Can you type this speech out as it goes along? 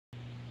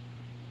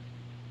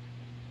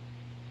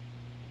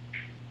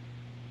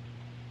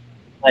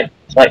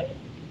Spike.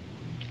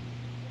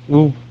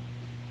 Move.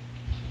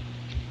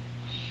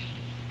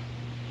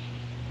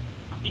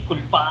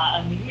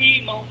 Kulpaan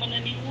ni mau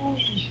mana ni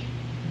uy.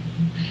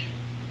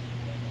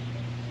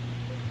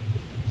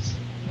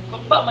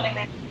 Kulpa mana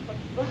ni?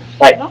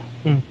 Spike.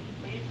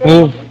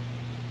 Move.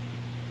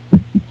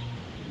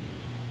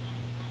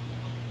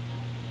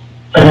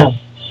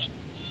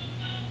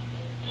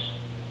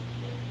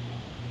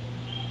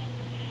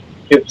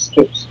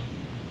 Cubes.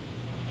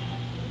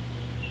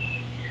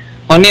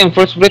 Only on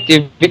first breath,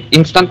 you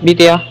instant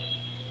BT ah.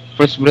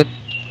 First breath.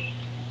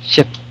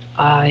 Shit.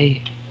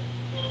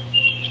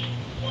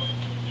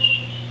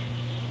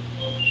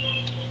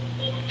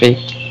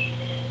 Fake.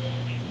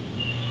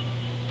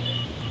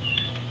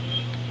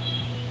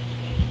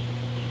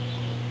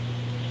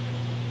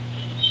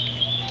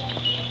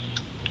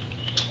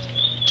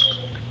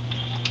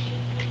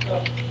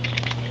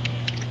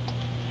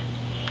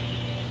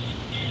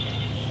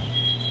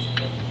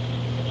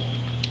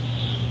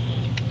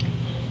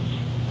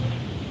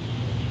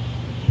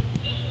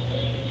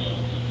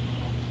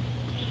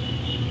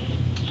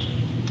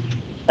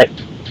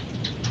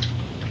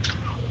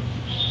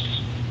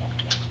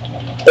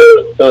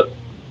 Good.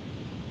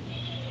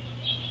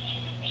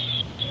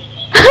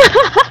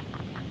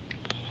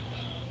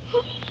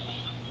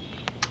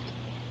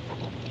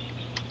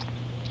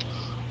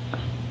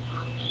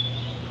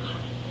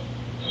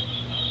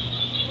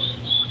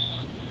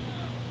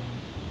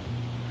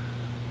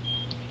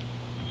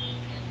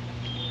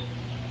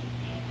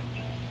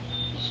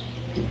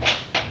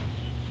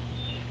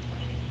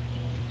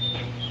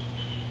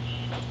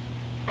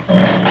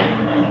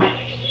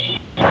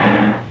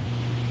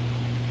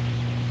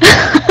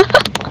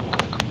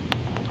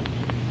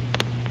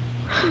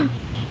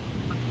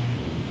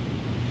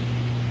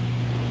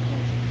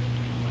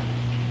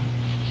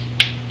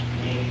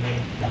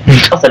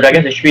 What's the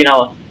dragon to 3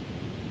 now?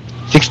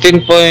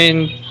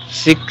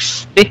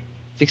 16.60.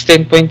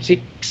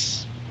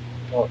 16.6.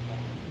 Oh.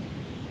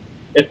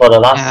 Wait for the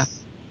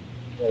last.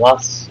 The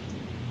last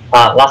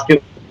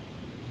cube.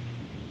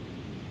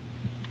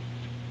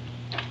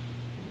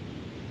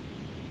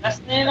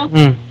 Last na yun, no?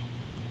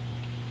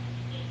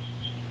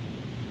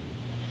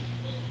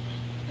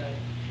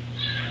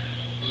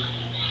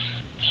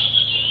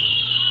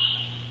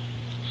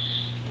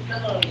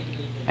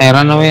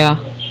 Run away ah.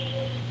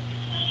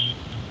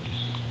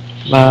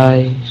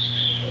 Bye.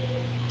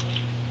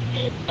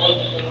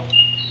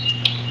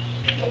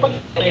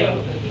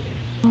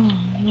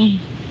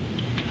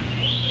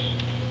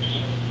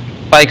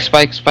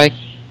 Spike.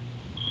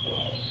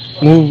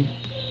 Move.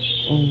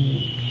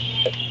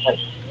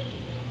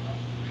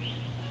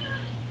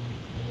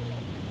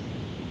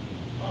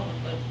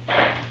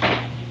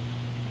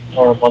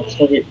 Oh,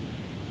 monster hit.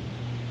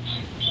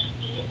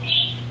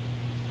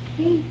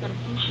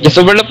 Just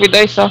overlap with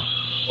ice ah.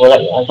 Oh,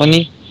 like,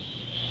 Oni.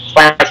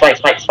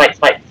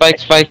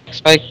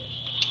 Spike.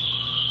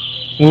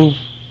 Move.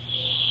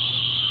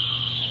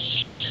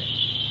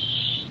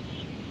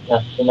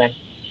 Yeah, 2 man.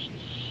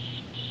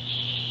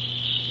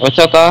 Watch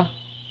out ah.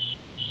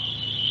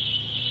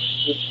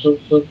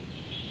 Good.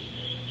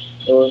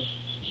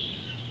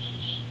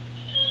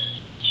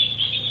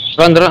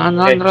 Run.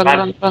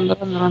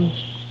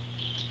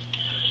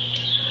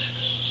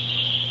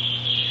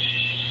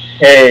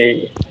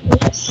 Hey.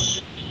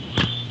 Nice.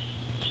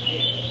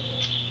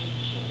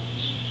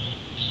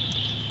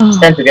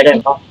 Stand together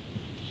and talk.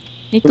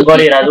 Need Full to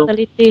body, eat Radu.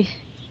 vitality.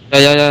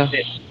 Yeah.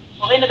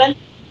 Okay na Dan?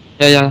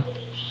 Yeah.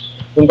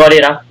 Full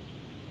body, Ra.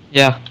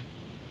 Yeah.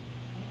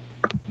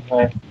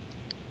 Okay.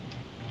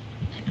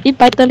 Eat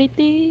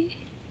vitality.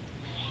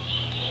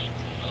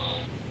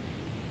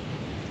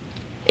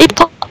 Eat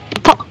talk.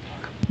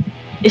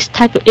 It's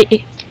time to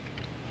eat.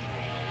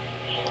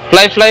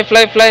 Fly.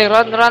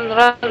 Run.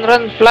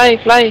 Fly.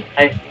 Fly.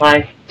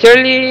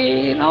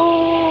 Cheerleader, no.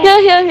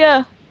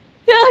 Yeah.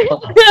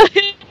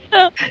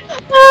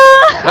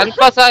 Run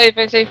fast ah, if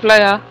I say fly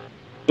ah.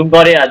 Doom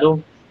body, Doom.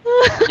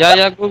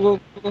 Yeah,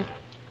 go.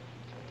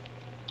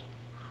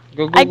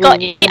 Go. I got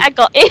it.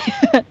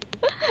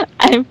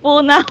 I'm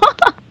full now.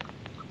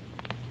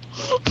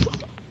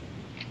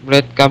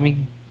 Breath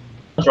coming.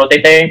 Plus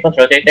rotating.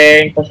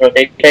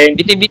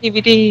 BT.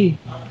 BT.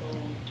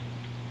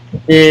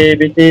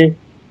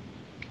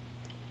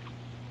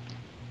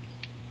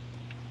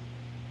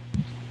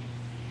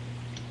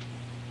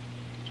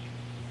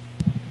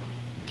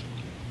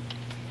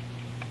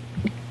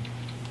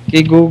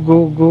 Okay, go.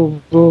 Go.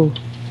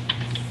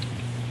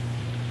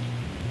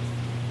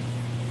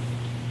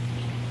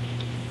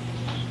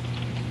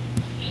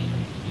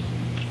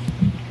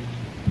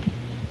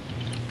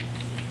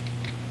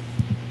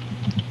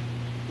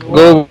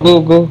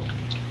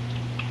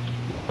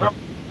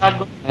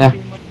 Yeah.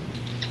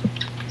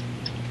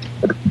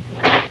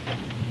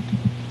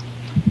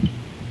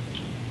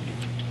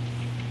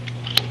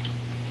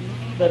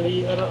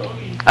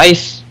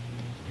 Ice.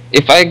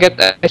 If I get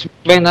ice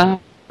blind ah,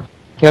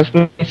 help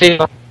me save.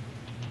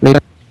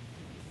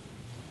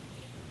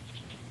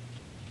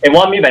 They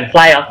want me when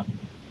fly.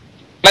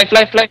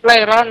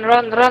 Fly.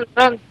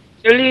 Run.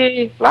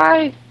 Shirley,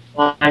 fly.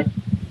 Fly.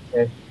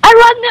 I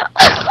run now.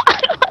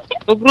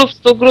 Two groups.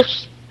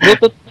 Go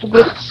to two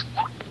groups.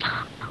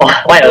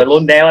 Quay ở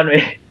luôn đeo anh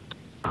ơi.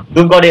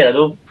 Doom có đi là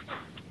Doom.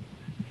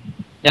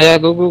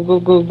 Yeah, go.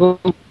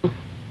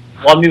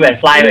 Want me when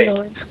fly vậy.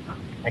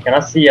 I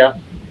cannot see ah.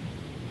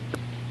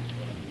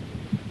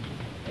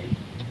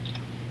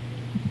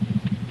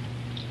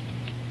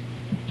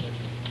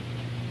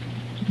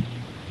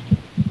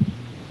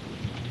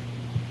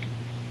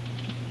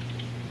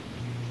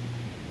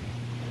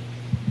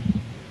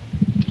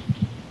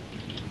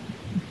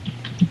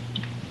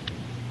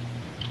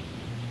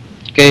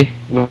 Okay,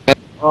 go.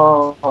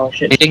 Oh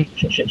shit. Waiting.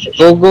 Shit.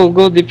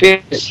 Go,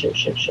 defense.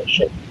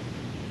 Shit.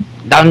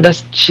 Down the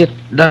shit.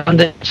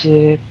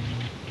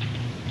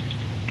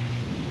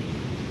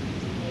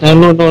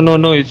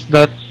 No, it's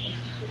not.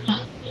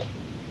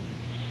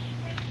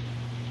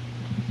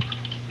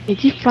 Did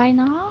he fly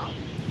now?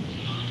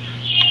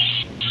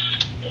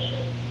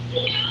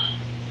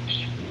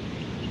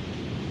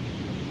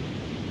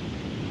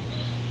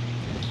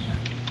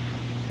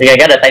 You can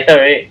get the title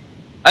already.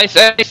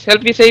 Ice,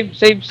 help me save.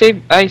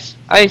 Ice,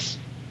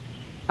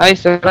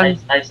 run.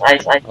 Ice.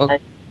 Okay.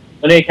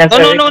 Only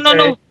cancel.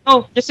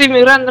 No. Just save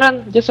me,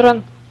 run. Just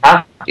run.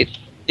 Huh?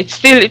 It's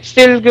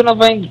still gonna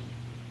bind.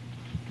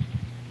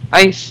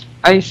 Ice.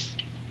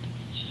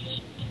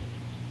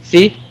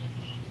 See?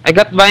 I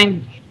got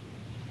bind.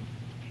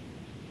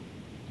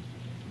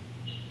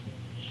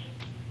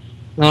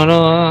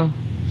 No.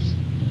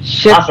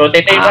 Shit.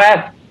 Rotating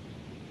web.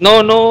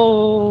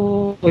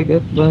 No. I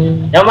got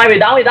bind. Never mind, we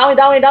down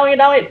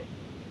it.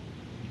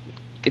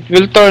 It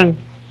will turn.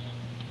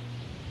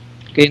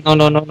 Okay,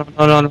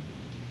 no.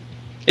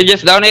 You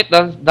just down it.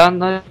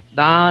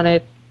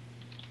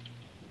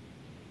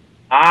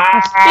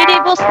 Speedy,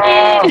 go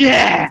speed.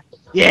 Yeah.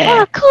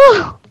 Ah,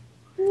 cool.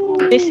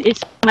 This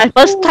is my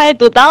first time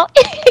to down.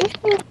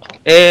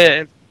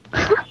 Eh,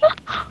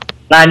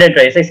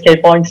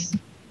 936k points.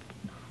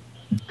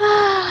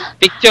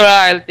 picture,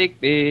 I'll take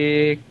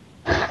pic.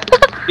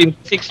 In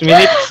 6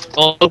 minutes,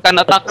 all can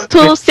attack.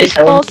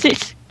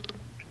 2646.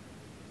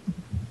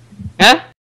 Huh?